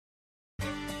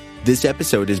This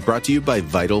episode is brought to you by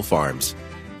Vital Farms.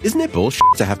 Isn't it bullshit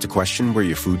to have to question where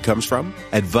your food comes from?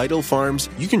 At Vital Farms,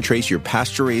 you can trace your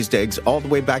pasture-raised eggs all the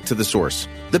way back to the source,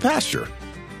 the pasture.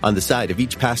 On the side of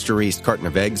each pasture-raised carton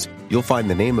of eggs, you'll find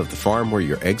the name of the farm where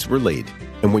your eggs were laid.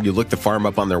 And when you look the farm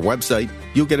up on their website,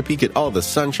 you'll get a peek at all the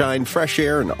sunshine, fresh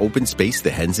air, and open space the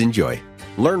hens enjoy.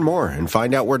 Learn more and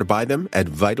find out where to buy them at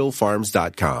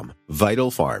vitalfarms.com.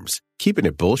 Vital Farms, keeping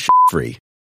it bullshit-free.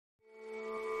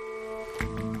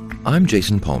 I'm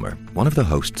Jason Palmer, one of the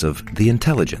hosts of The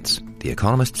Intelligence, The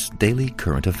Economist's daily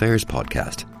current affairs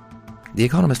podcast. The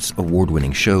Economist's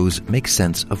award-winning shows make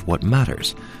sense of what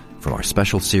matters, from our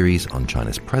special series on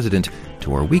China's president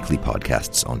to our weekly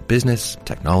podcasts on business,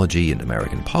 technology, and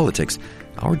American politics.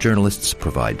 Our journalists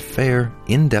provide fair,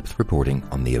 in-depth reporting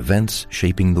on the events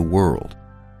shaping the world.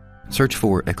 Search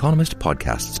for Economist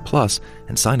Podcasts Plus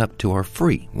and sign up to our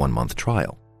free 1-month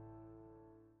trial.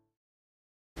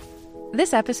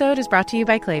 This episode is brought to you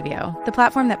by Klaviyo, the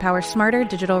platform that powers smarter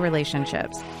digital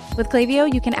relationships. With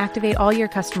Klaviyo, you can activate all your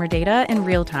customer data in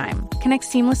real time, connect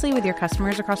seamlessly with your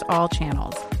customers across all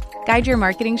channels, guide your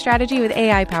marketing strategy with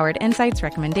AI-powered insights,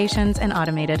 recommendations, and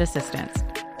automated assistance,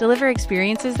 deliver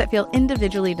experiences that feel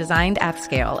individually designed at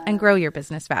scale, and grow your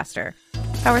business faster.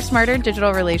 Power smarter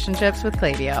digital relationships with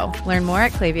Klaviyo. Learn more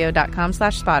at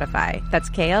klaviyo.com/Spotify. That's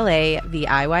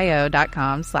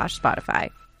KLAVIYO.com/Spotify.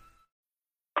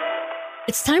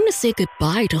 It's time to say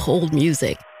goodbye to hold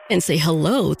music and say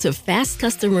hello to fast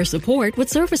customer support with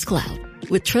Service Cloud.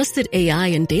 With trusted AI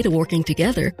and data working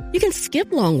together, you can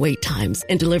skip long wait times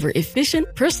and deliver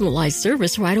efficient, personalized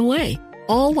service right away,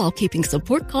 all while keeping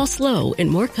support costs low and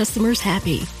more customers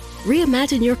happy.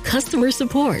 Reimagine your customer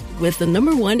support with the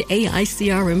 #1 AI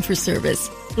CRM for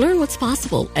service. Learn what's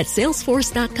possible at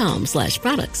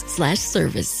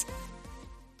salesforce.com/products/service.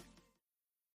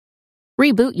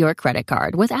 Reboot your credit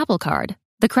card with Apple Card,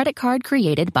 the credit card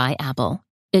created by Apple.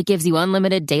 It gives you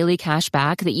unlimited daily cash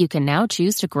back that you can now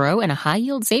choose to grow in a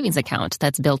high-yield savings account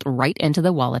that's built right into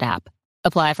the Wallet app.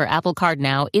 Apply for Apple Card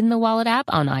now in the Wallet app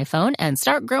on iPhone and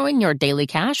start growing your daily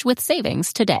cash with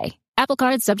savings today. Apple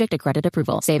Card subject to credit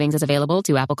approval. Savings is available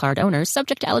to Apple Card owners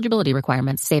subject to eligibility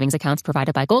requirements. Savings accounts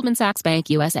provided by Goldman Sachs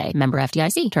Bank USA. Member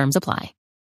FDIC. Terms apply.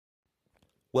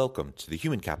 Welcome to the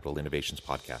Human Capital Innovations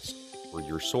Podcast. We're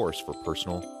your source for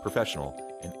personal, professional,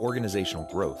 and organizational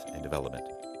growth and development,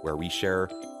 where we share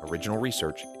original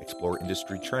research, explore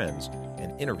industry trends,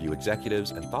 and interview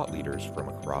executives and thought leaders from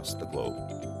across the globe.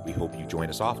 We hope you join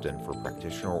us often for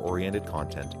practitioner-oriented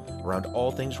content around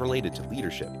all things related to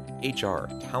leadership, HR,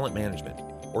 talent management,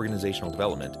 organizational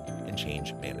development, and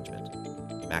change management.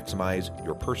 Maximize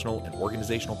your personal and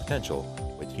organizational potential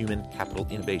with Human Capital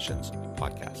Innovations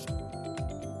Podcast.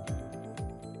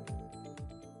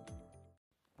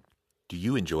 Do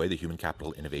you enjoy the Human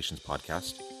Capital Innovations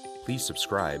Podcast? Please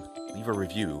subscribe, leave a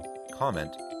review,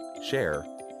 comment, share,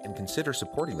 and consider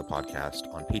supporting the podcast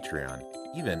on Patreon,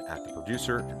 even at the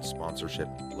producer and sponsorship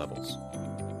levels.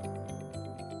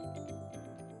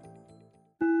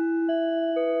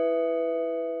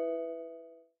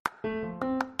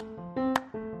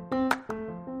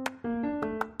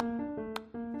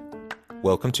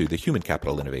 Welcome to the Human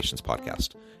Capital Innovations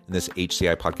Podcast. In this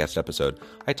HCI podcast episode,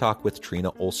 I talk with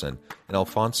Trina Olson and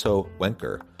Alfonso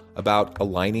Wenker about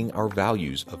aligning our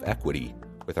values of equity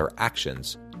with our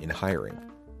actions in hiring.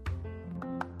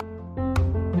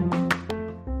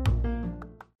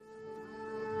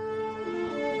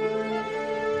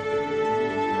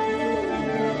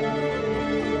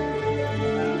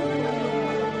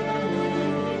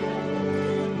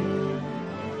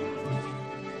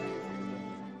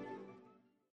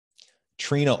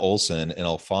 Trina Olson and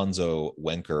Alfonso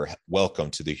Wenker, welcome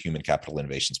to the Human Capital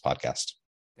Innovations Podcast.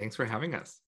 Thanks for having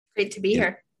us. Great to be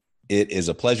here. It is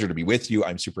a pleasure to be with you.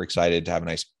 I'm super excited to have a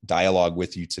nice dialogue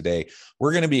with you today.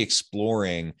 We're going to be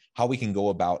exploring how we can go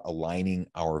about aligning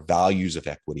our values of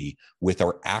equity with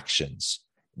our actions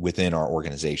within our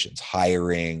organizations,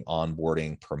 hiring,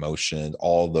 onboarding, promotion,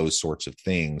 all those sorts of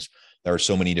things. There are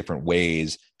so many different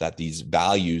ways that these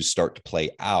values start to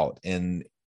play out. And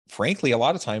frankly, a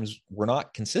lot of times we're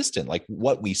not consistent. Like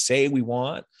what we say we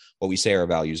want, what we say our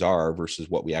values are versus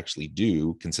what we actually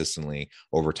do consistently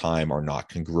over time are not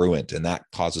congruent. And that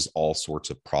causes all sorts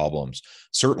of problems,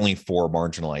 certainly for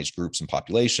marginalized groups and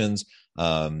populations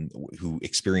who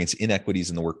experience inequities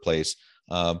in the workplace,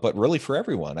 but really for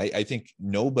everyone. I think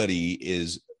nobody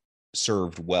is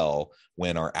served well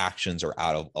when our actions are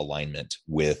out of alignment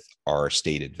with our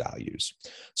stated values.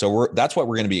 So that's what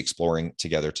we're going to be exploring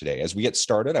together today. As we get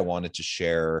started, I wanted to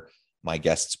share my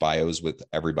guests' bios with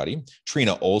everybody.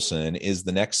 Trina Olson is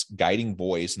the next guiding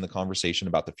voice in the conversation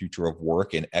about the future of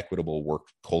work and equitable work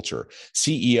culture.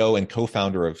 CEO and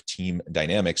co-founder of Team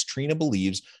Dynamics, Trina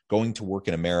believes going to work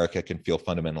in America can feel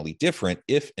fundamentally different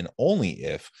if and only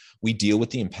if we deal with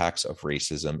the impacts of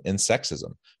racism and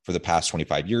sexism. For the past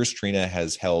 25 years, Trina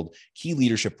has held key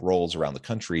leadership roles around the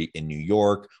country in New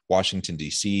York, Washington,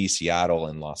 D.C., Seattle,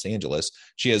 and Los Angeles.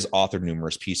 She has authored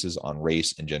numerous pieces on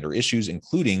race and gender issues,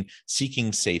 including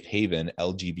Seeking Safe Haven,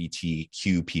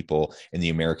 LGBTQ People in the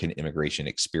American Immigration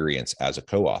Experience as a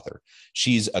co-author.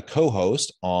 She's a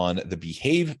co-host on the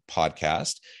Behave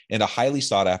podcast and a highly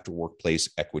sought-after workplace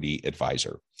equity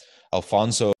advisor.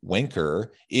 Alfonso Wenker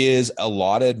is a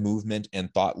lauded movement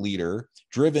and thought leader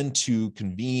driven to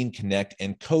convene, connect,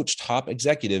 and coach top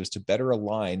executives to better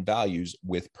align values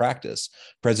with practice.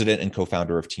 President and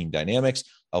co-founder of Team Dynamics,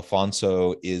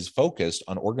 Alfonso is focused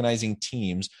on organizing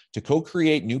teams to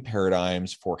co-create new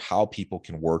paradigms for how people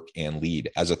can work and lead.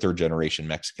 As a third-generation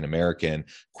Mexican-American,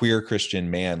 queer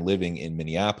Christian man living in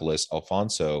Minneapolis,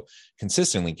 Alfonso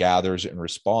consistently gathers and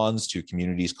responds to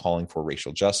communities calling for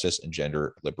racial justice and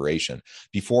gender liberation.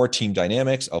 Before Team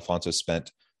Dynamics, Alfonso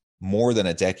spent more than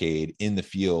a decade in the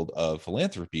field of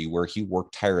philanthropy, where he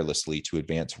worked tirelessly to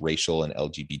advance racial and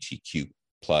LGBTQ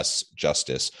plus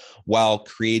justice while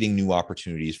creating new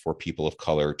opportunities for people of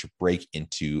color to break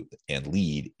into and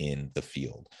lead in the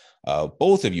field.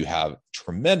 Both of you have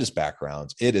tremendous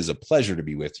backgrounds. It is a pleasure to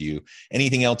be with you.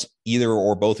 Anything else either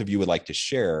or both of you would like to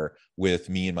share with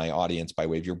me and my audience by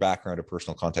way of your background or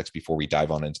personal context before we dive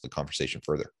on into the conversation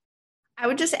further? I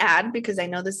would just add, because I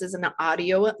know this is an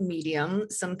audio medium,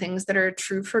 some things that are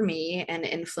true for me and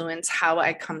influence how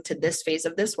I come to this phase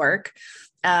of this work.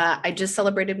 I just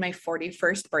celebrated my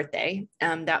 41st birthday.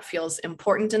 That feels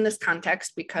important in this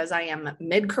context because I am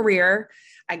mid-career.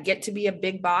 I get to be a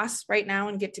big boss right now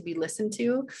and get to be listened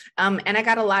to. And I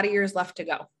got a lot of years left to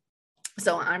go.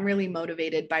 So I'm really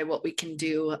motivated by what we can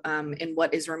do in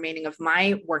what is remaining of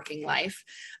my working life.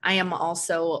 I am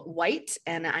also white,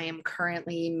 and I am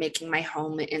currently making my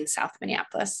home in South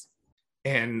Minneapolis.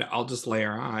 And I'll just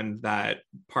layer on that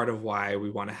part of why we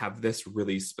want to have this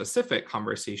really specific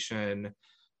conversation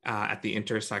at the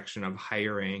intersection of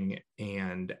hiring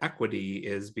and equity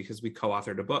is because we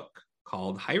co-authored a book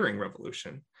called Hiring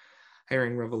Revolution.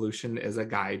 Hiring Revolution is a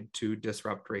guide to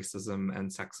disrupt racism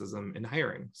and sexism in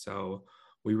hiring. So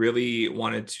we really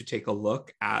wanted to take a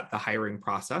look at the hiring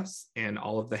process and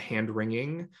all of the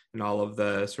hand-wringing and all of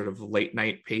the sort of late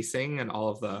night pacing and all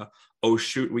of the, oh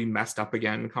shoot, we messed up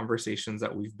again conversations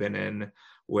that we've been in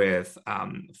with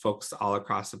folks all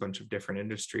across a bunch of different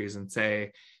industries and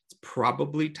say, it's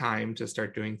probably time to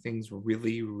start doing things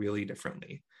really, really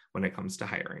differently when it comes to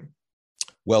hiring.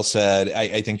 Well said.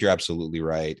 I think you're absolutely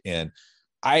right. And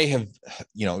I have,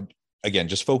 again,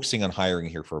 just focusing on hiring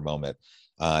here for a moment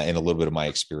and a little bit of my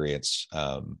experience.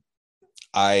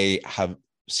 I have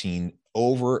seen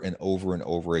over and over and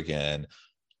over again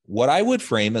what I would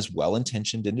frame as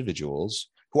well-intentioned individuals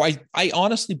who I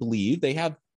honestly believe they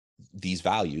have these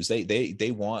values.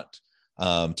 They want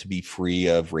to be free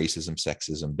of racism,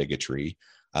 sexism, bigotry.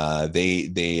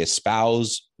 They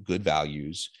espouse good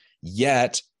values,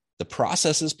 yet the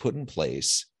processes put in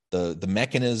place, the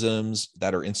mechanisms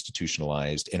that are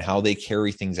institutionalized and how they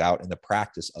carry things out in the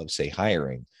practice of, say,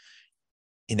 hiring,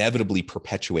 inevitably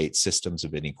perpetuate systems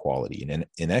of inequality and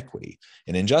inequity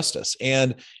and injustice.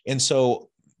 And so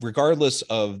regardless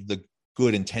of the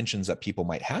good intentions that people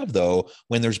might have, though,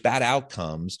 when there's bad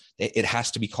outcomes, it has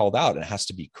to be called out and it has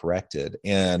to be corrected.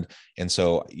 And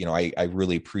so, I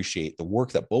really appreciate the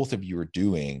work that both of you are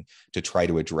doing to try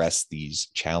to address these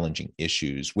challenging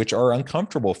issues, which are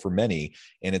uncomfortable for many.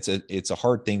 And it's a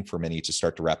hard thing for many to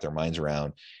start to wrap their minds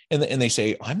around. And they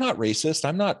say, I'm not racist,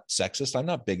 I'm not sexist, I'm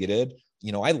not bigoted.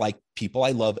 I like people,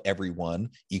 I love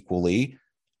everyone equally.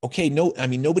 Okay,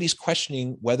 nobody's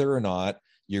questioning whether or not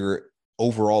you're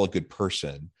overall a good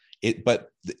person. But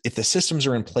if the systems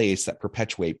are in place that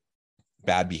perpetuate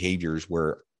bad behaviors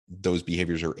where those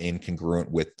behaviors are incongruent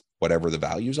with whatever the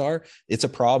values are, it's a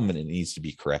problem and it needs to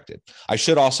be corrected. I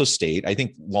should also state, I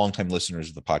think longtime listeners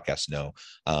of the podcast know,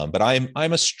 but I'm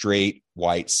a straight,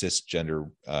 white, cisgender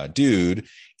dude.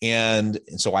 And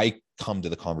so I come to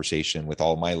the conversation with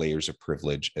all my layers of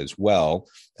privilege as well.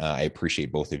 I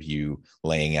appreciate both of you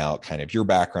laying out kind of your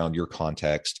background, your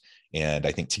context. And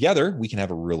I think together we can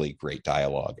have a really great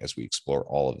dialogue as we explore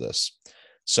all of this.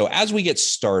 So as we get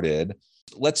started,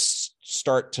 let's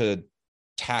start to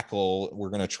we're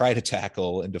going to try to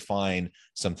tackle and define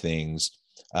some things.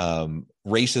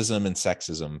 Racism and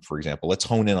sexism, for example, let's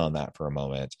hone in on that for a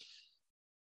moment.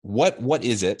 What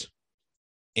is it?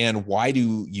 And why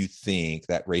do you think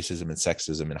that racism and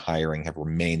sexism in hiring have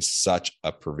remained such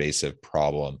a pervasive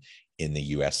problem in the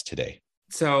US today?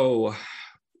 So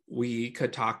we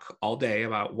could talk all day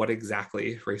about what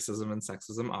exactly racism and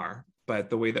sexism are, but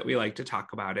the way that we like to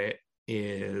talk about it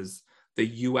is the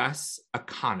US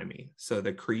economy. So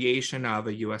the creation of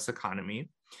a US economy,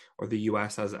 or the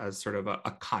US as sort of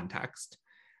a context,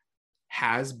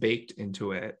 has baked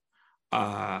into it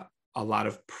a lot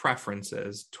of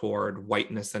preferences toward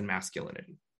whiteness and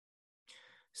masculinity.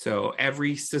 So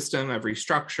every system, every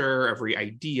structure, every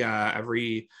idea,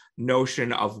 every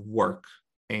notion of work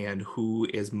and who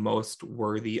is most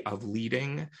worthy of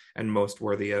leading and most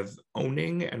worthy of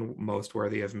owning and most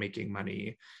worthy of making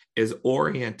money is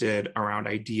oriented around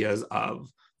ideas of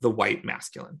the white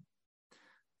masculine.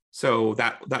 So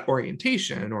that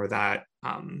orientation or that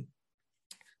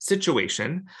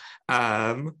situation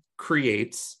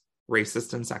creates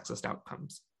racist and sexist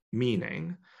outcomes,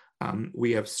 meaning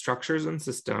we have structures and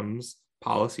systems,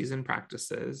 policies and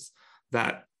practices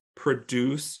that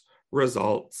produce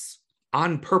results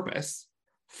on purpose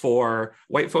for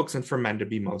white folks and for men to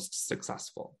be most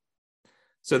successful.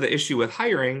 So the issue with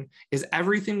hiring is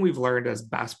everything we've learned as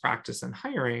best practice in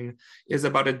hiring is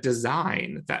about a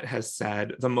design that has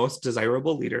said the most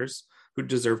desirable leaders who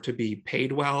deserve to be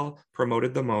paid well,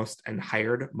 promoted the most, and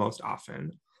hired most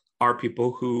often are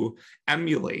people who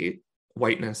emulate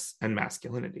whiteness and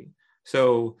masculinity.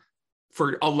 So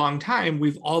for a long time,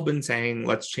 we've all been saying,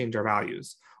 let's change our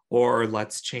values, or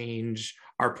let's change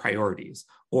our priorities,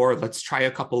 or let's try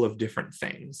a couple of different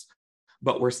things.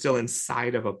 But we're still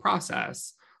inside of a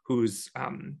process whose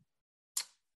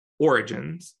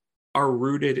origins are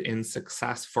rooted in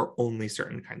success for only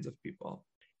certain kinds of people.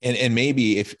 And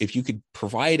maybe if you could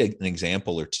provide an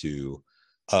example or two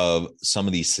of some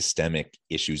of these systemic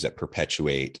issues that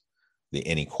perpetuate the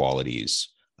inequalities.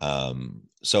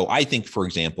 So I think, for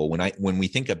example, when we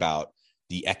think about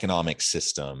the economic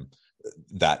system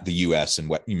that the U.S.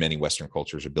 and many Western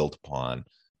cultures are built upon,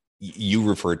 you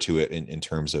refer to it in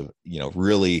terms of,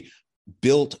 really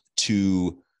built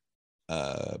to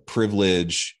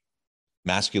privilege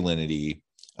masculinity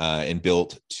and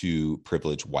built to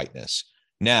privilege whiteness.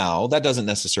 Now, that doesn't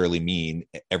necessarily mean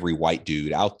every white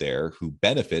dude out there who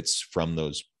benefits from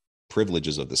those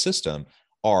privileges of the system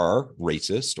are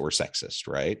racist or sexist,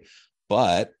 right?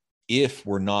 But if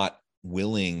we're not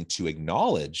willing to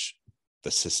acknowledge the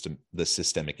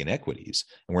systemic inequities,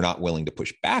 and we're not willing to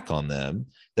push back on them,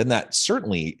 then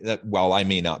that while I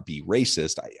may not be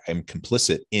racist, I'm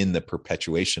complicit in the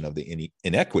perpetuation of the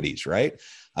inequities, right?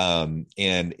 And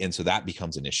so that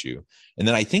becomes an issue. And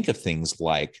then I think of things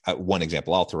like one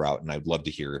example I'll throw out, and I'd love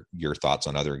to hear your thoughts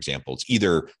on other examples,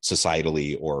 either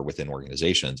societally or within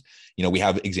organizations. We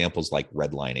have examples like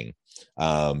redlining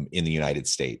in the United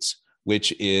States,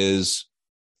 which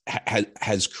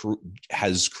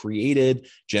has created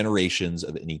generations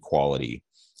of inequality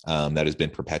that has been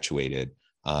perpetuated,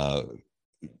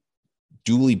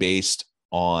 duly based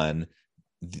on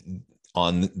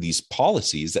these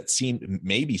policies that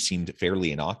seemed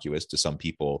fairly innocuous to some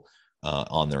people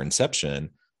on their inception,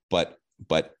 but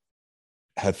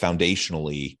have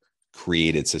foundationally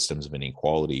created systems of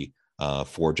inequality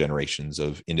for generations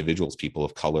of individuals, people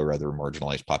of color, other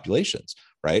marginalized populations,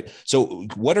 right? So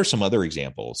what are some other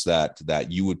examples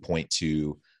that you would point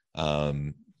to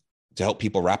help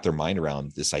people wrap their mind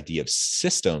around this idea of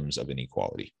systems of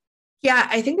inequality? Yeah,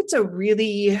 I think it's a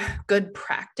really good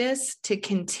practice to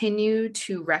continue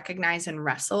to recognize and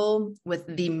wrestle with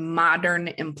the modern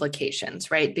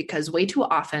implications, right? Because way too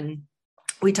often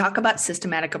we talk about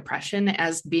systematic oppression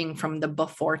as being from the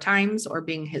before times or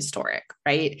being historic,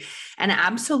 right? And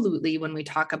absolutely, when we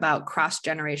talk about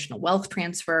cross-generational wealth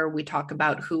transfer, we talk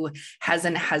about who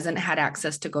hasn't had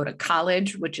access to go to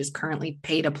college, which is currently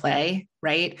pay to play,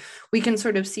 right? We can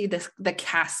sort of see the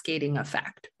cascading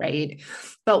effect, right?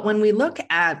 But when we look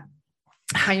at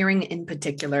hiring in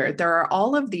particular, there are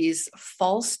all of these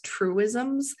false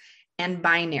truisms and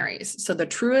binaries. So the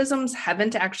truisms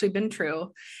haven't actually been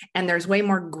true, and there's way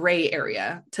more gray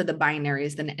area to the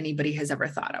binaries than anybody has ever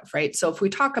thought of, right? So if we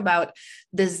talk about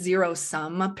this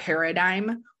zero-sum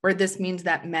paradigm, where this means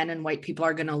that men and white people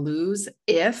are going to lose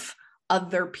if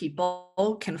other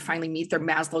people can finally meet their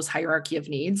Maslow's hierarchy of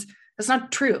needs, that's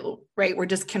not true, right? We're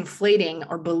just conflating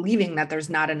or believing that there's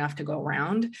not enough to go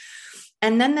around.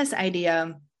 And then this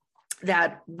idea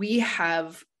that we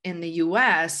have in the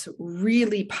US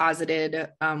really posited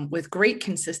with great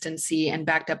consistency and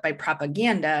backed up by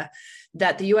propaganda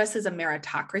that the US is a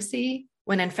meritocracy,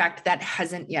 when in fact that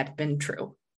hasn't yet been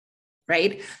true.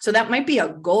 right? So that might be a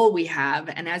goal we have.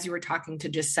 And as you were talking to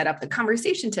just set up the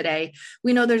conversation today,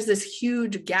 we know there's this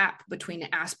huge gap between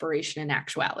aspiration and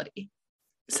actuality.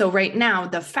 So right now,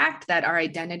 the fact that our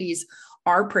identities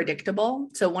are predictable.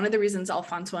 So one of the reasons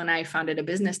Alfonso and I founded a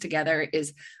business together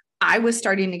is I was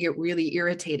starting to get really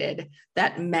irritated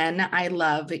that men I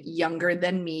love younger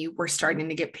than me were starting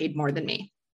to get paid more than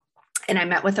me. And I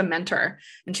met with a mentor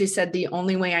and she said, the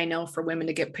only way I know for women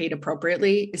to get paid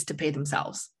appropriately is to pay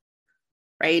themselves,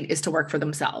 right? Is to work for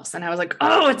themselves. And I was like,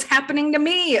 oh, it's happening to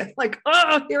me. Like,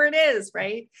 oh, here it is,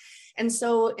 right? And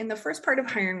so in the first part of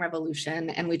Hiring Revolution,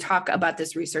 and we talk about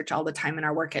this research all the time in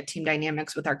our work at Team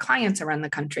Dynamics with our clients around the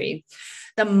country,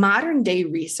 the modern day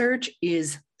research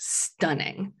is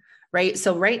stunning, right?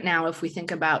 So right now, if we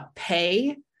think about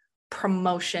pay,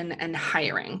 promotion, and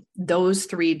hiring, those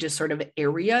three just sort of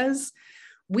areas,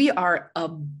 we are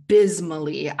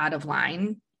abysmally out of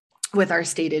line with our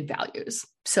stated values.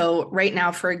 So right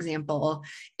now, for example,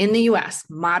 in the US,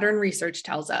 modern research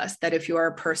tells us that if you are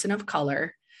a person of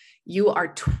color, you are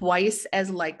twice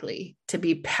as likely to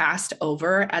be passed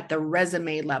over at the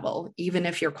resume level, even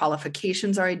if your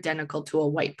qualifications are identical to a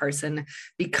white person,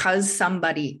 because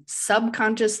somebody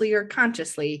subconsciously or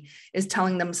consciously is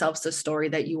telling themselves the story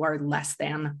that you are less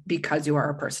than because you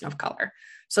are a person of color.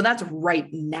 So that's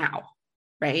right now,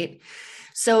 right?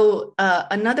 So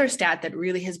another stat that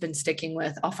really has been sticking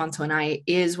with Alfonso and I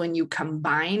is when you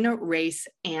combine race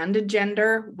and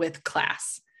gender with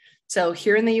class. So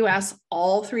here in the US,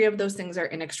 all three of those things are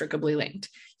inextricably linked.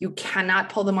 You cannot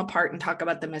pull them apart and talk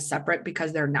about them as separate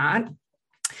because they're not.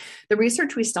 The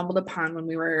research we stumbled upon when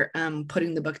we were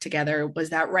putting the book together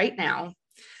was that right now,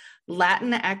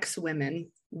 Latinx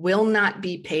women will not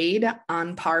be paid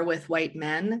on par with white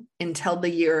men until the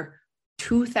year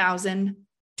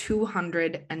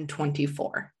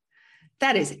 2224.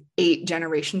 That is 8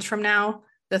 generations from now.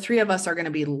 The three of us are going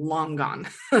to be long gone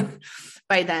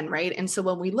by then, right? And so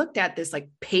when we looked at this like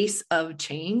pace of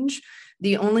change,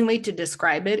 the only way to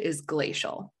describe it is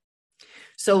glacial.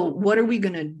 So what are we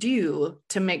going to do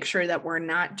to make sure that we're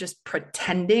not just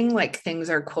pretending like things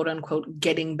are quote unquote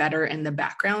getting better in the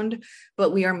background,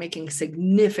 but we are making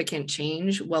significant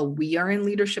change while we are in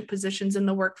leadership positions in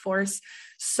the workforce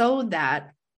so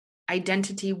that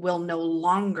identity will no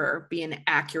longer be an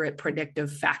accurate predictive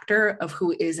factor of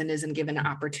who is and isn't given an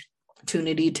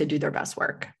opportunity to do their best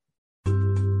work.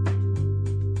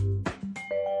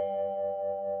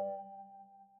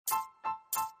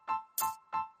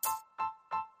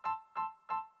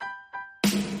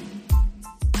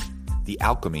 The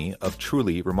alchemy of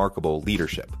truly remarkable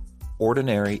leadership.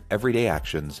 Ordinary, everyday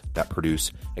actions that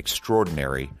produce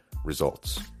extraordinary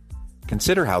results.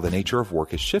 Consider how the nature of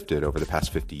work has shifted over the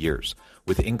past 50 years.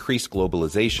 With increased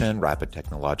globalization, rapid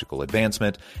technological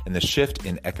advancement, and the shift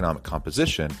in economic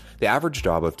composition, the average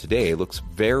job of today looks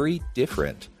very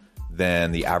different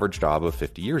than the average job of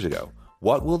 50 years ago.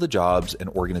 What will the jobs and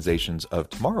organizations of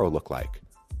tomorrow look like?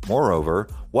 Moreover,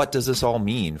 what does this all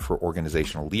mean for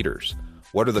organizational leaders?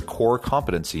 What are the core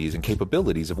competencies and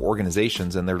capabilities of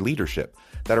organizations and their leadership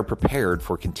that are prepared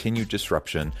for continued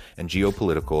disruption and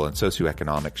geopolitical and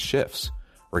socioeconomic shifts?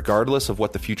 Regardless of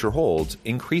what the future holds,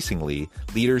 increasingly,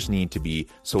 leaders need to be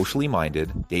socially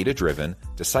minded, data-driven,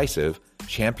 decisive,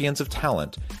 champions of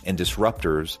talent, and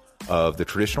disruptors of the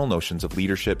traditional notions of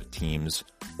leadership, teams,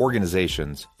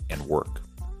 organizations, and work.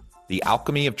 The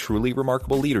alchemy of truly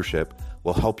remarkable leadership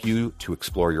will help you to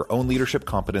explore your own leadership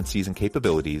competencies and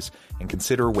capabilities and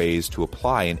consider ways to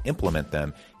apply and implement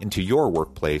them into your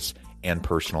workplace and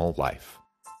personal life.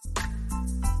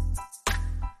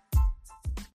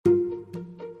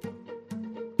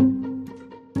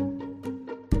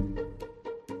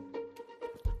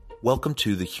 Welcome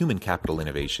to the Human Capital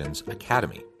Innovations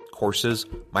Academy. Courses,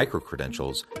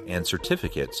 micro-credentials, and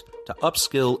certificates to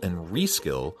upskill and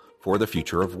reskill for the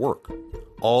future of work.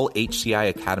 All HCI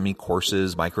Academy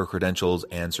courses, micro-credentials,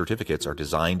 and certificates are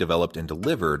designed, developed, and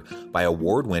delivered by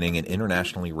award-winning and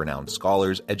internationally renowned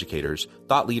scholars, educators,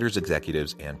 thought leaders,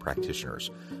 executives, and practitioners.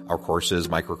 Our courses,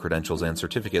 micro-credentials, and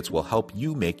certificates will help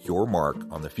you make your mark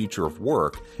on the future of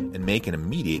work and make an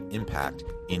immediate impact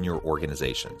in your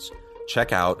organizations.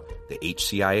 Check out the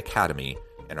HCI Academy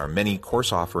and our many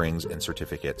course offerings and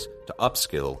certificates to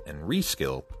upskill and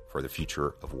reskill for the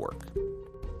future of work.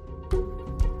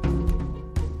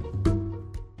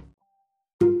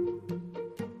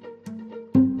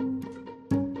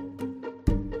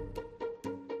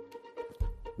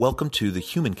 Welcome to the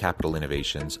Human Capital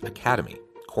Innovations Academy.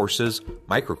 Courses,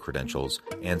 micro-credentials,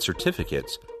 and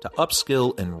certificates to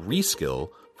upskill and reskill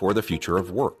for the future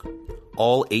of work.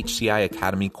 All HCI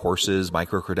Academy courses,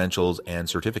 micro-credentials, and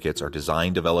certificates are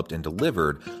designed, developed, and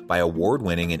delivered by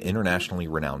award-winning and internationally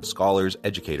renowned scholars,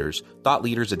 educators, thought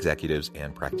leaders, executives,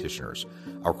 and practitioners.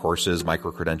 Our courses,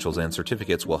 micro-credentials, and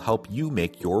certificates will help you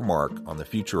make your mark on the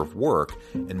future of work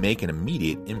and make an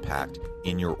immediate impact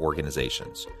in your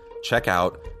organizations. Check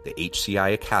out the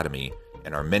HCI Academy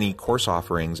and our many course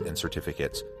offerings and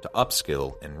certificates to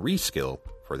upskill and reskill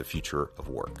for the future of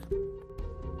work.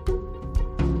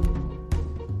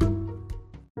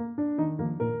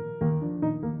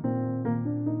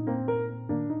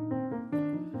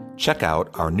 Check out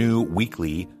our new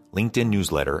weekly LinkedIn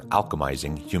newsletter,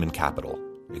 Alchemizing Human Capital,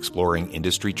 exploring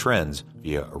industry trends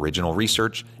via original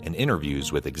research and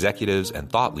interviews with executives and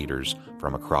thought leaders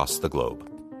from across the globe.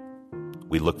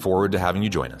 We look forward to having you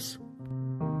join us.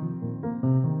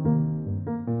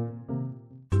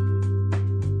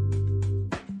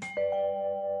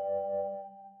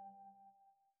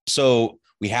 So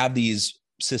we have these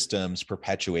systems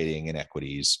perpetuating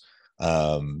inequities.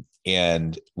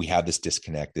 And we have this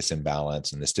disconnect, this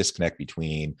imbalance, and this disconnect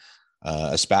between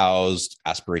espoused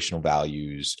aspirational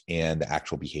values and the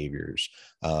actual behaviors.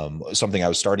 Something I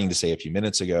was starting to say a few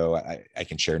minutes ago, I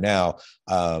can share now.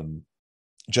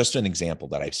 Just an example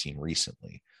that I've seen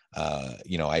recently.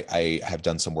 I have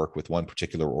done some work with one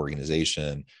particular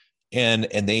organization, and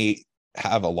they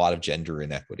have a lot of gender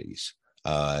inequities.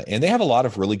 And they have a lot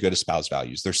of really good espoused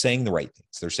values. They're saying the right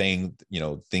things. They're saying,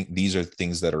 these are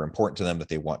things that are important to them that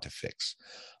they want to fix.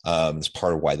 It's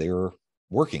part of why they were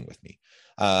working with me.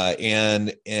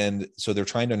 And so they're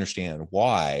trying to understand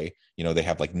why, they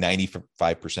have like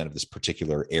 95% of this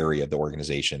particular area of the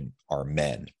organization are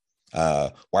men.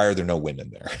 Why are there no women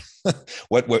there?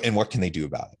 What can they do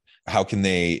about it? How can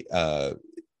they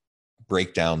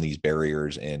break down these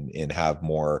barriers and have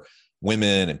more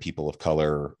women and people of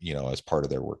color, as part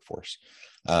of their workforce?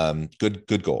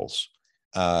 Good goals.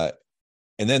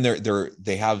 And then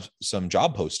they have some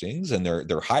job postings, and they're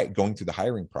going through the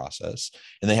hiring process,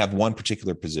 and they have one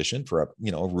particular position for a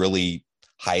really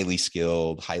highly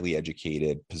skilled, highly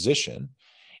educated position,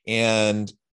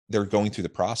 and they're going through the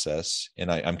process.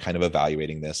 And I'm kind of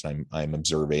evaluating this. I'm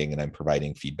observing, and I'm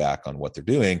providing feedback on what they're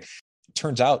doing.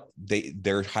 Turns out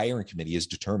their hiring committee has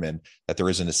determined that there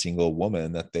isn't a single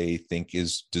woman that they think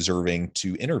is deserving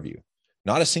to interview.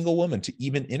 Not a single woman to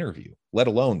even interview, let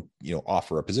alone,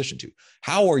 offer a position to.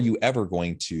 How are you ever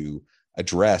going to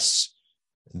address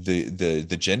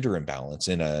the gender imbalance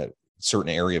in a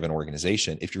certain area of an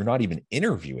organization if you're not even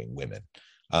interviewing women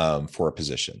for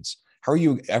positions? How are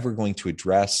you ever going to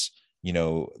address,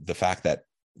 the fact that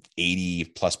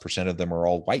 80+% of them are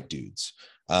all white dudes?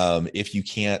 If you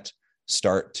can't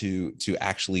start to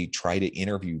actually try to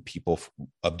interview people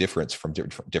of difference from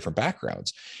different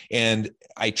backgrounds. And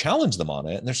I challenge them on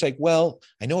it, and they're like, well,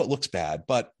 I know it looks bad,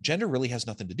 but gender really has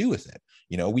nothing to do with it.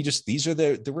 These are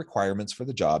the requirements for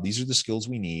the job. These are the skills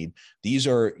we need. These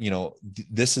are,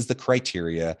 this is the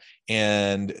criteria.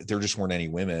 And there just weren't any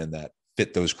women that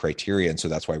fit those criteria. And so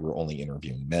that's why we're only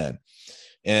interviewing men.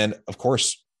 And of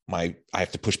course, I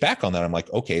have to push back on that. I'm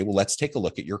like, okay, well, let's take a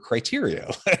look at your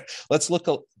criteria. Let's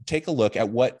take a look at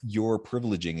what you're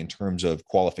privileging in terms of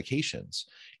qualifications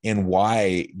and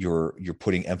why you're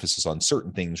putting emphasis on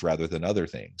certain things rather than other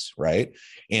things, right?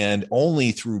 And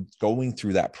only through going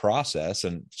through that process,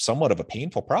 and somewhat of a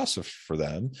painful process for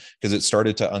them, because it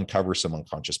started to uncover some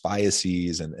unconscious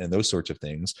biases and those sorts of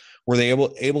things, were they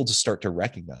able to start to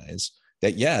recognize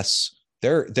that, yes,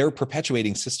 they're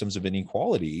perpetuating systems of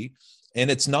inequality. And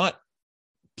it's not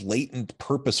blatant,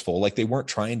 purposeful, like they weren't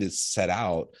trying to set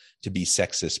out to be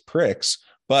sexist pricks,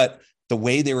 but the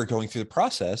way they were going through the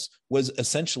process was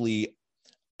essentially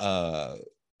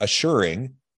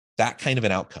assuring that kind of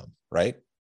an outcome, right?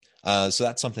 So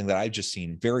that's something that I've just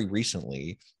seen very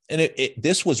recently. And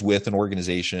this was with an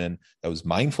organization that was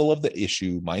mindful of the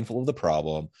issue, mindful of the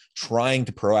problem, trying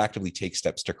to proactively take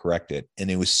steps to correct it.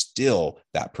 And it was still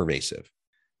that pervasive.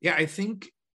 Yeah,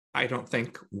 I don't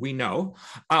think we know.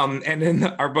 And in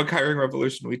our book, Hiring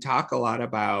Revolution, we talk a lot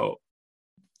about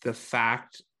the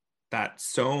fact that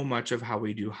so much of how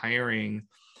we do hiring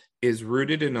is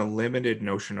rooted in a limited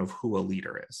notion of who a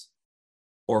leader is,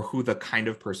 or who the kind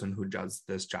of person who does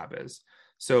this job is.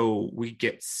 So we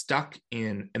get stuck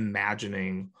in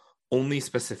imagining only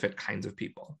specific kinds of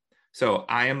people. So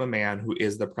I am a man who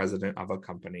is the president of a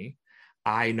company.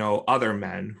 I know other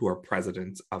men who are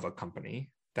presidents of a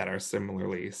company that are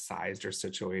similarly sized or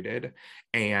situated.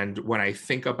 And when I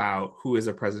think about who is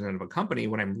a president of a company,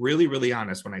 when I'm really, really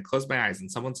honest, when I close my eyes and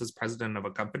someone says president of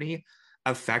a company,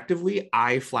 effectively,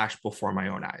 I flash before my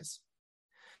own eyes.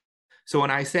 So when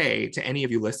I say to any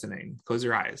of you listening, close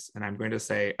your eyes, and I'm going to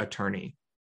say attorney,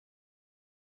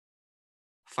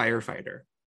 firefighter,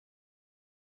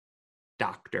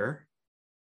 doctor,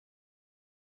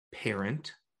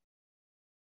 parent,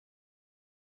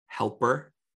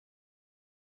 helper,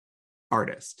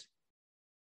 artist.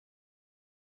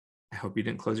 I hope you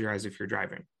didn't close your eyes if you're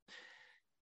driving.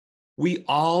 We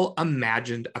all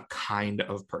imagined a kind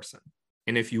of person.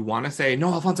 And if you want to say,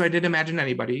 no, Alfonso, I didn't imagine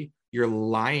anybody, you're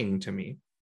lying to me.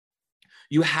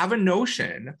 You have a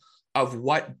notion of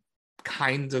what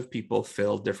kinds of people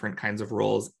fill different kinds of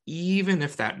roles, even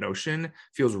if that notion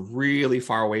feels really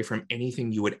far away from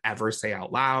anything you would ever say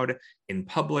out loud in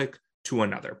public to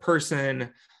another person.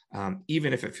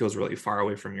 Even if it feels really far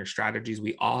away from your strategies,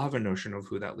 we all have a notion of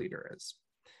who that leader is.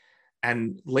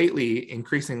 And lately,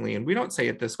 increasingly, and we don't say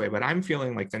it this way, but I'm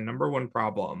feeling like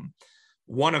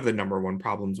one of the number one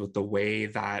problems with the way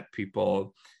that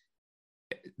people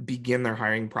begin their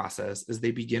hiring process is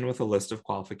they begin with a list of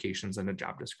qualifications and a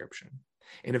job description.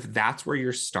 And if that's where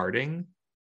you're starting,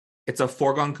 it's a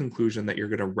foregone conclusion that you're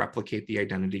going to replicate the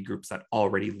identity groups that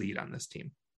already lead on this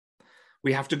team.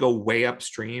 We have to go way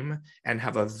upstream and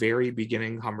have a very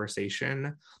beginning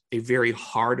conversation, a very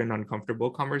hard and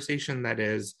uncomfortable conversation that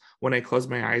is, when I close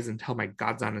my eyes and tell my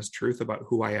God's honest truth about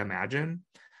who I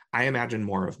imagine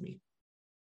more of me.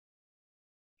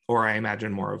 Or I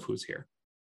imagine more of who's here.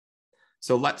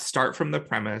 So let's start from the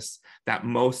premise that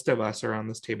most of us around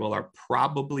this table are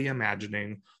probably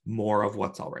imagining more of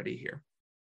what's already here.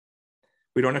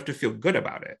 We don't have to feel good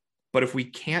about it, but if we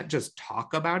can't just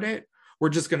talk about it, we're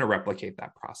just going to replicate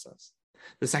that process.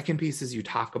 The second piece is you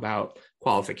talk about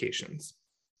qualifications.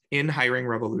 In Hiring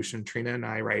Revolution, Trina and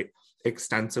I write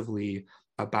extensively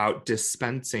about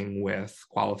dispensing with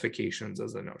qualifications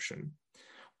as a notion.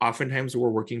 Oftentimes we're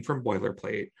working from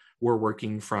boilerplate. We're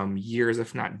working from years,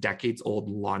 if not decades old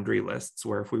laundry lists,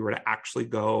 where if we were to actually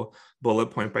go bullet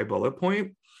point by bullet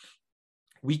point,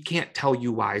 we can't tell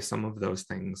you why some of those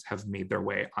things have made their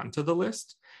way onto the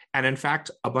list. And in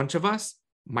fact, a bunch of us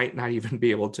might not even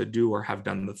be able to do or have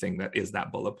done the thing that is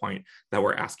that bullet point that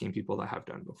we're asking people to have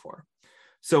done before.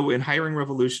 So in Hiring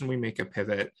Revolution, we make a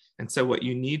pivot. And so what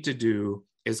you need to do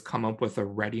is come up with a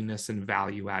readiness and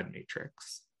value add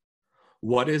matrix.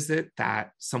 What is it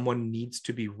that someone needs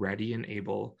to be ready and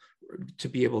able to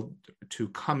be able to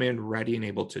come in ready and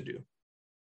able to do?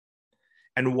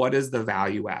 And what is the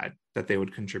value add that they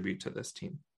would contribute to this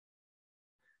team?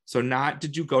 So not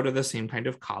did you go to the same kind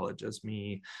of college as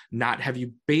me, not have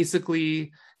you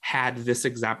basically had this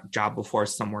exact job before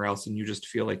somewhere else and you just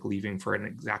feel like leaving for an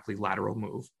exactly lateral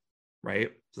move,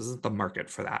 right? This isn't the market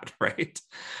for that, right?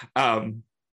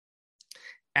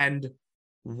 And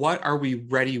what are we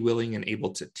ready, willing, and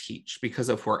able to teach? Because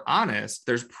if we're honest,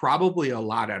 there's probably a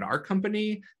lot at our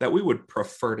company that we would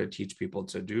prefer to teach people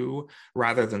to do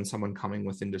rather than someone coming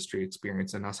with industry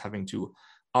experience and us having to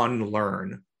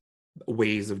unlearn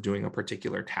ways of doing a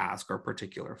particular task or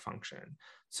particular function.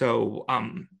 So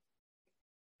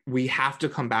we have to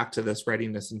come back to this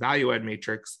readiness and value add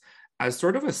matrix as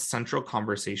sort of a central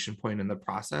conversation point in the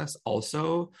process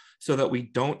also, so that we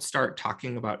don't start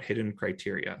talking about hidden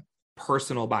criteria,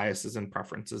 personal biases and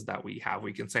preferences that we have.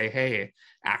 We can say, hey,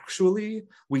 actually,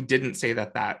 we didn't say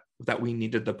that we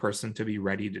needed the person to be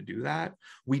ready to do that.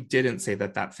 We didn't say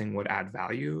that thing would add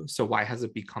value. So why has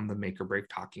it become the make or break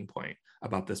talking point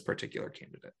about this particular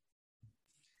candidate?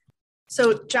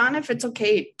 So John, if it's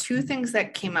okay, two things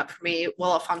that came up for me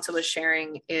while Alfonso was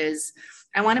sharing is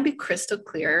I want to be crystal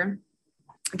clear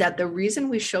that the reason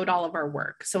we showed all of our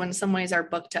work, so in some ways our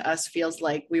book to us feels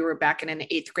like we were back in an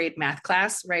 8th grade math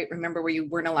class, right? Remember where you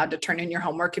weren't allowed to turn in your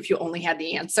homework if you only had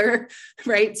the answer,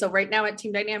 right? So right now at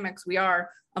Team Dynamics, we are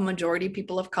a majority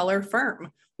people of color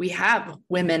firm. We have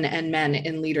women and men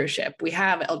in leadership. We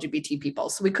have LGBT people.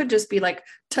 So we could just be like,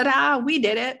 ta-da, we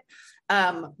did it.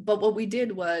 But what we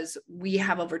did was we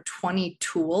have over 20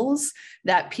 tools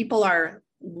that people are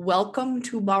welcome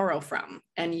to borrow from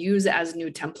and use as new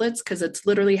templates, because it's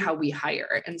literally how we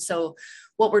hire. And so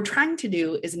what we're trying to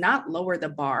do is not lower the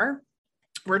bar.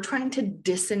 We're trying to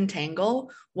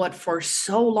disentangle what for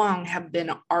so long have been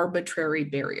arbitrary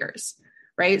barriers,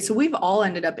 right? So we've all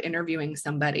ended up interviewing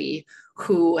somebody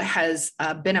who has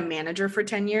been a manager for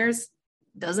 10 years.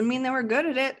 Doesn't mean they were good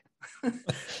at it.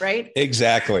 Right?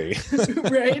 Exactly.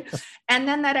 Right. And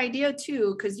then that idea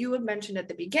too, because you had mentioned at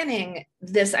the beginning,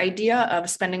 this idea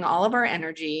of spending all of our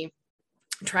energy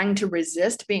trying to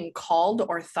resist being called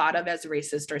or thought of as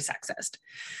racist or sexist.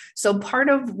 So part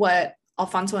of what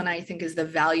Alfonso and I think is the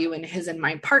value in his and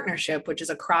my partnership, which is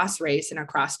across race and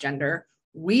across gender,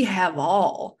 we have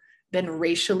all been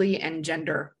racially and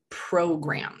gender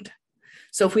programmed.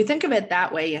 So if we think of it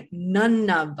that way, none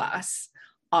of us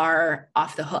are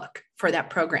off the hook for that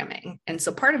programming. And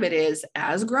so part of it is,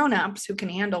 as grownups who can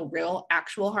handle real,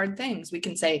 actual hard things, we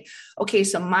can say, okay,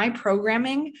 so my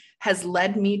programming has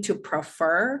led me to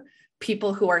prefer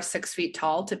people who are 6 feet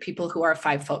tall to people who are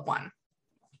 5'1".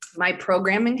 My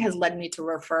programming has led me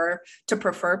to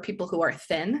prefer people who are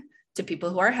thin to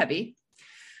people who are heavy.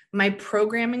 My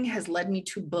programming has led me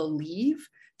to believe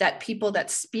that people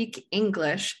that speak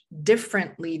English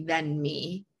differently than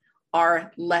me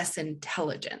are less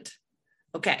intelligent.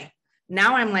 Okay,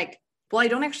 now I'm like, well, I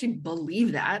don't actually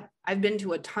believe that. I've been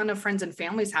to a ton of friends and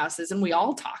family's houses and we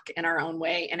all talk in our own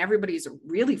way and everybody's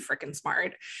really freaking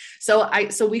smart. So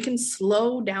we can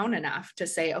slow down enough to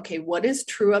say, okay, what is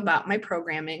true about my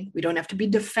programming? We don't have to be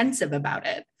defensive about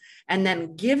it. And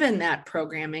then given that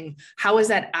programming, how is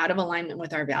that out of alignment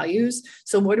with our values?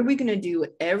 So what are we going to do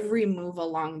every move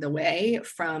along the way,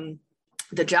 from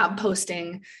the job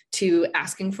posting to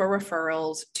asking for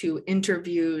referrals to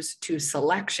interviews to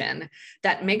selection,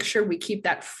 that makes sure we keep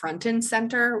that front and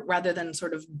center rather than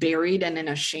sort of buried and in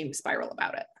a shame spiral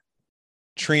about it?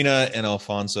 Trina and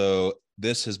Alfonso,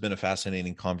 this has been a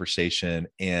fascinating conversation,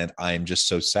 and I'm just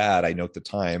so sad. I note the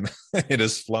time. It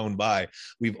has flown by.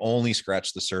 We've only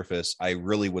scratched the surface. I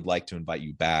really would like to invite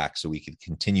you back so we can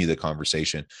continue the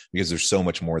conversation, because there's so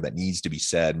much more that needs to be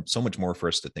said, so much more for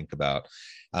us to think about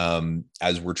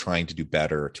as we're trying to do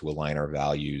better to align our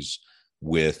values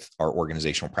with our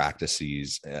organizational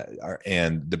practices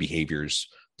and the behaviors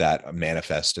that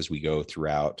manifest as we go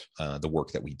throughout the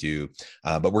work that we do.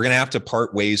 But we're going to have to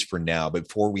part ways for now. But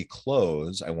before we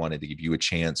close, I wanted to give you a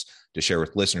chance to share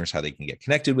with listeners how they can get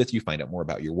connected with you, find out more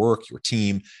about your work, your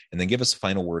team, and then give us a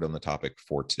final word on the topic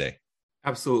for today.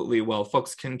 Absolutely. Well,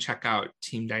 folks can check out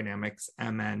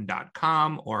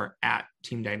teamdynamicsmn.com or at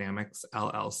Team Dynamics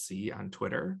LLC on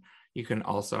Twitter. You can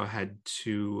also head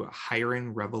to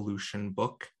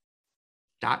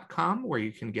hiringrevolutionbook.com, where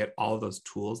you can get all of those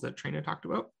tools that Trina talked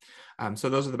about. So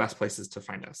those are the best places to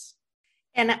find us.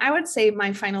 And I would say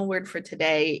my final word for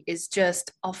today is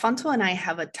just, Alfonso and I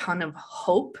have a ton of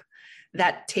hope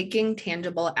that taking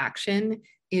tangible action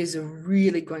is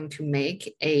really going to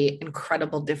make an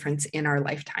incredible difference in our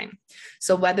lifetime.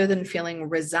 So rather than feeling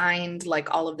resigned,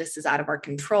 like all of this is out of our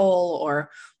control, or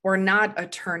we're not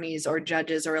attorneys or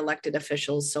judges or elected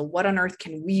officials, so what on earth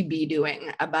can we be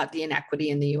doing about the inequity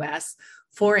in the US?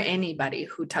 For anybody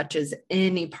who touches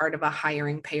any part of a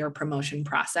hiring, pay, or promotion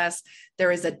process,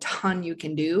 there is a ton you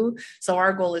can do. So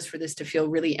our goal is for this to feel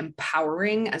really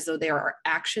empowering, as though there are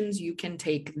actions you can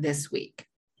take this week.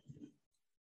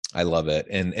 I love it.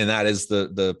 And that is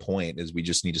the point, is we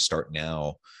just need to start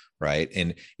now, right?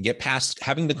 And get past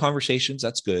having the conversations.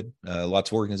 That's good. Lots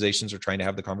of organizations are trying to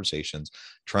have the conversations,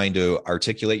 trying to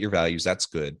articulate your values. That's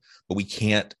good. But we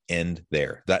can't end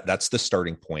there. That's the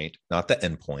starting point, not the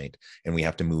end point. And we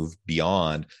have to move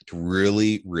beyond to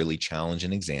really, really challenge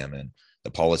and examine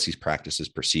the policies, practices,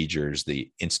 procedures, the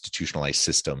institutionalized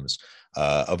systems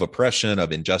of oppression,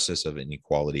 of injustice, of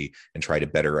inequality, and try to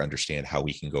better understand how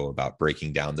we can go about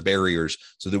breaking down the barriers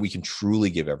so that we can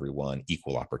truly give everyone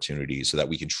equal opportunities, so that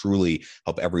we can truly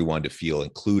help everyone to feel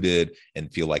included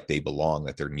and feel like they belong,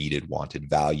 that they're needed, wanted,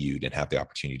 valued, and have the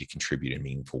opportunity to contribute in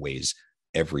meaningful ways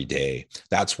every day.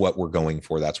 That's what we're going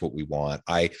for. That's what we want.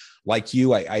 Like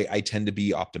you, I tend to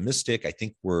be optimistic. I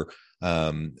think we're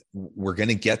going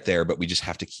to get there, but we just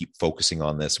have to keep focusing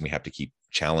on this, and we have to keep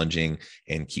challenging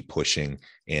and keep pushing.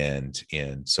 And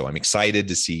so I'm excited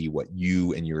to see what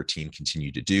you and your team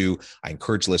continue to do. I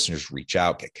encourage listeners to reach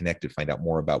out, get connected, find out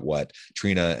more about what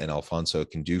Trina and Alfonso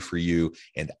can do for you.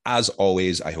 And as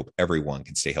always, I hope everyone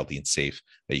can stay healthy and safe,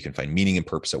 that you can find meaning and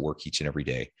purpose at work each and every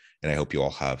day. And I hope you all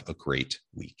have a great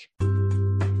week.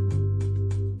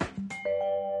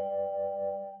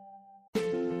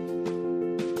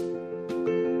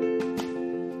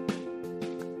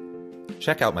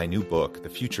 Check out my new book, The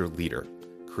Future Leader: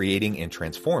 Creating and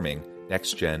Transforming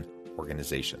Next-Gen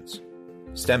Organizations.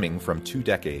 Stemming from 2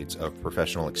 decades of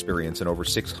professional experience and over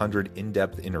 600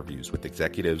 in-depth interviews with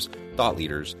executives, thought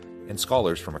leaders, and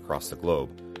scholars from across the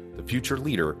globe, The Future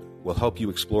Leader will help you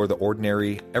explore the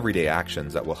ordinary, everyday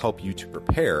actions that will help you to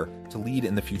prepare to lead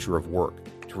in the future of work,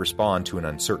 to respond to an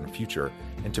uncertain future,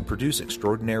 and to produce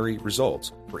extraordinary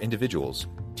results for individuals,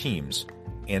 teams,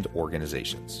 and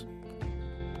organizations.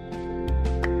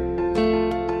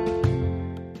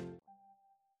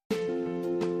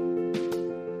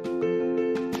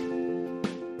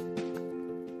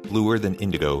 Bluer Than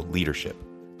Indigo Leadership: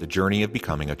 The Journey of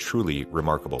Becoming a Truly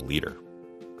Remarkable Leader.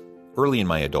 Early in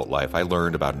my adult life, I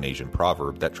learned about an Asian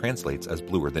proverb that translates as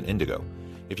bluer than indigo.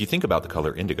 If you think about the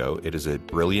color indigo, it is a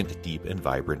brilliant, deep, and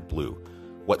vibrant blue.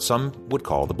 what some would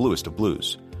call the bluest of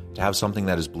blues. To have something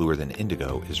that is bluer than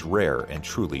indigo is rare and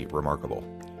truly remarkable.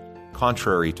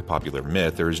 Contrary to popular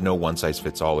myth, there is no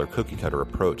one-size-fits-all or cookie-cutter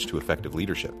approach to effective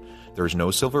leadership. There is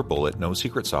no silver bullet, no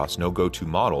secret sauce, no go-to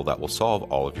model that will solve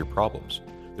all of your problems.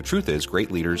 The truth is,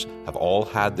 great leaders have all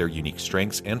had their unique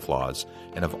strengths and flaws,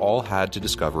 and have all had to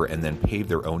discover and then pave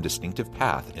their own distinctive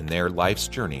path in their life's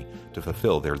journey to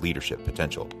fulfill their leadership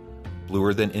potential.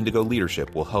 Bluer Than Indigo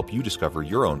Leadership will help you discover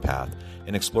your own path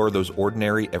and explore those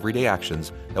ordinary, everyday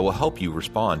actions that will help you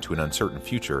respond to an uncertain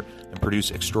future and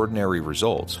produce extraordinary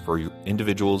results for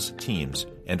individuals, teams,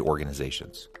 and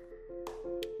organizations.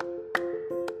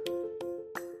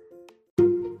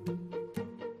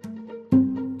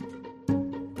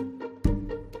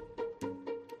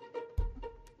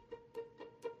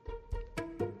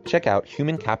 Check out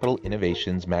Human Capital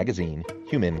Innovations magazine,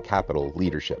 Human Capital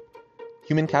Leadership.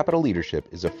 Human Capital Leadership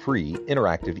is a free,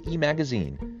 interactive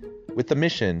e-magazine with the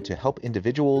mission to help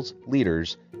individuals,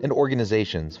 leaders, and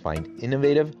organizations find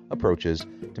innovative approaches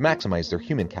to maximize their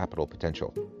human capital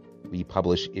potential. We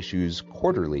publish issues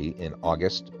quarterly in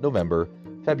August, November,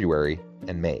 February,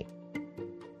 and May.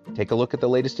 Take a look at the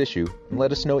latest issue and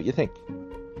let us know what you think.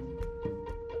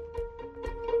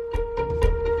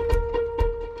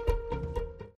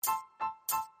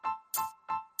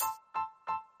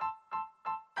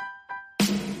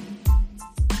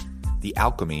 The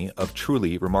alchemy of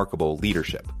truly remarkable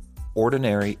leadership.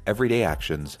 Ordinary, everyday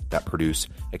actions that produce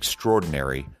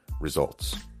extraordinary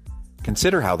results.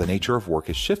 Consider how the nature of work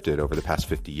has shifted over the past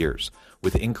 50 years.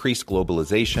 With increased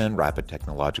globalization, rapid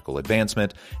technological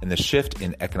advancement, and the shift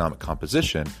in economic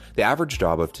composition, the average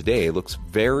job of today looks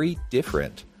very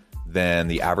different than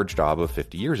the average job of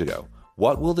 50 years ago.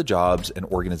 What will the jobs and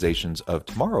organizations of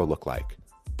tomorrow look like?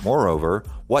 Moreover,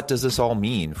 what does this all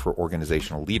mean for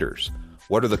organizational leaders?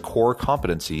 What are the core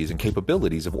competencies and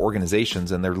capabilities of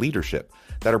organizations and their leadership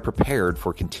that are prepared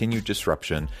for continued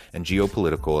disruption and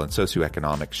geopolitical and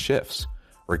socioeconomic shifts?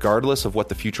 Regardless of what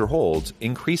the future holds,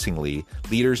 increasingly,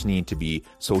 leaders need to be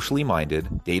socially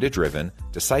minded, data-driven,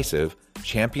 decisive,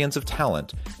 champions of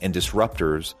talent, and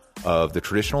disruptors of the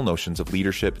traditional notions of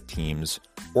leadership, teams,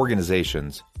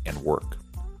 organizations, and work.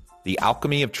 The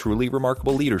alchemy of truly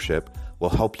remarkable leadership will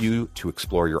help you to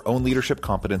explore your own leadership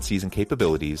competencies and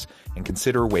capabilities and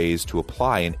consider ways to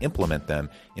apply and implement them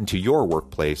into your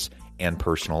workplace and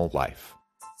personal life.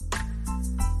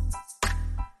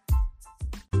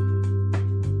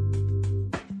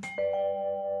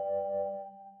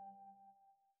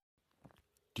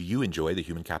 Do you enjoy the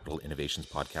Human Capital Innovations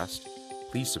podcast?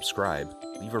 Please subscribe,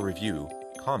 leave a review,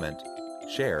 comment,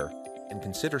 share, and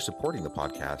consider supporting the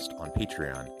podcast on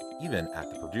Patreon, even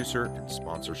at the producer and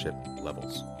sponsorship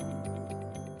levels.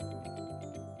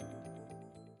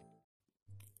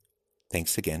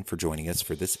 Thanks again for joining us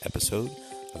for this episode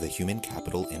of the Human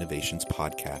Capital Innovations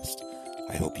podcast.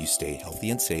 I hope you stay healthy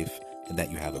and safe and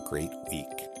that you have a great week.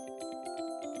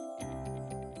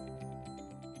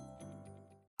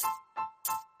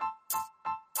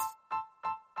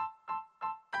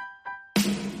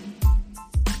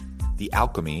 The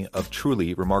alchemy of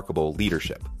truly remarkable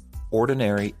leadership.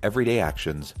 Ordinary, everyday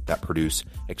actions that produce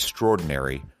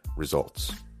extraordinary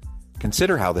results.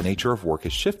 Consider how the nature of work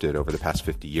has shifted over the past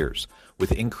 50 years.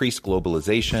 With increased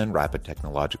globalization, rapid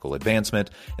technological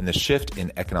advancement, and the shift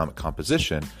in economic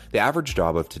composition, the average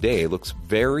job of today looks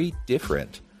very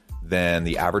different than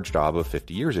the average job of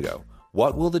 50 years ago.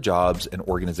 What will the jobs and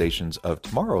organizations of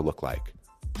tomorrow look like?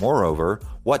 Moreover,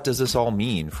 what does this all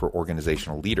mean for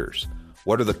organizational leaders?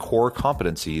 What are the core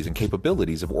competencies and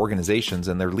capabilities of organizations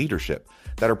and their leadership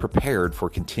that are prepared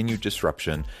for continued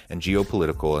disruption and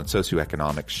geopolitical and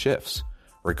socioeconomic shifts?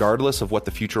 Regardless of what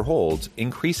the future holds,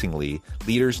 increasingly,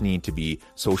 leaders need to be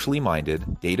socially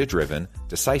minded, data-driven,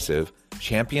 decisive,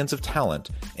 champions of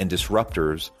talent, and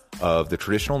disruptors of the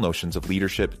traditional notions of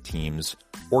leadership, teams,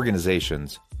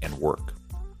 organizations, and work.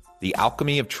 The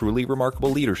alchemy of truly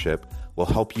remarkable leadership will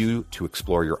help you to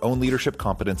explore your own leadership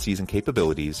competencies and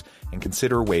capabilities and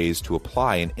consider ways to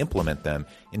apply and implement them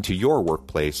into your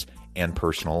workplace and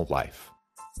personal life.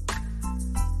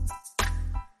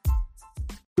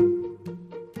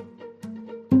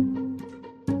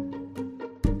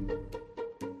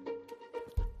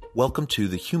 Welcome to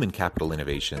the Human Capital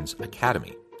Innovations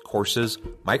Academy. Courses,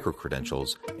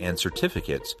 micro-credentials, and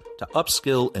certificates to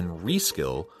upskill and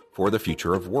reskill for the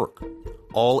future of work.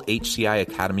 All HCI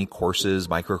Academy courses,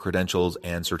 micro-credentials,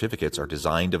 and certificates are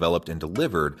designed, developed, and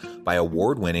delivered by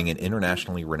award-winning and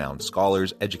internationally renowned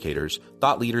scholars, educators,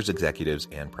 thought leaders, executives,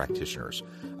 and practitioners.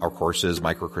 Our courses,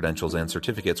 micro-credentials, and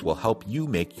certificates will help you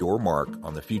make your mark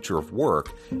on the future of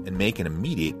work and make an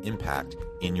immediate impact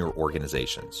in your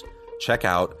organizations. Check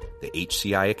out the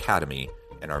HCI Academy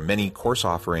and our many course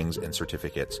offerings and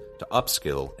certificates to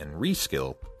upskill and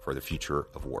reskill for the future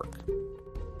of work.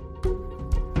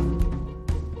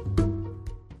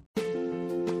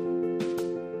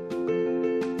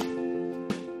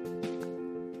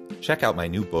 Check out my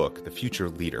new book, The Future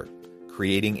Leader,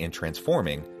 Creating and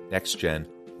Transforming Next-Gen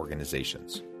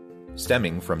Organizations.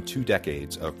 Stemming from 2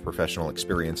 decades of professional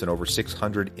experience and over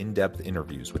 600 in-depth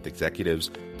interviews with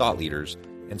executives, thought leaders,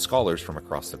 and scholars from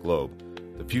across the globe,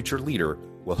 The Future Leader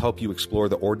will help you explore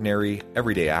the ordinary,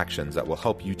 everyday actions that will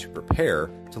help you to prepare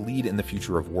to lead in the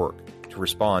future of work, to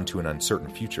respond to an uncertain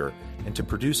future, and to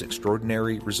produce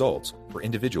extraordinary results for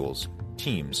individuals,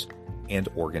 teams, and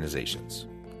organizations.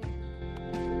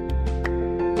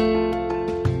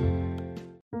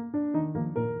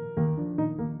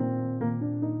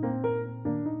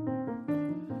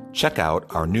 Check out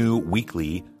our new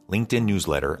weekly LinkedIn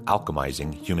newsletter,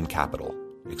 Alchemizing Human Capital,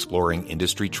 exploring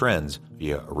industry trends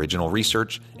via original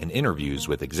research and interviews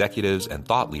with executives and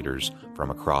thought leaders from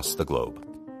across the globe.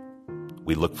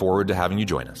 We look forward to having you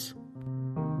join us.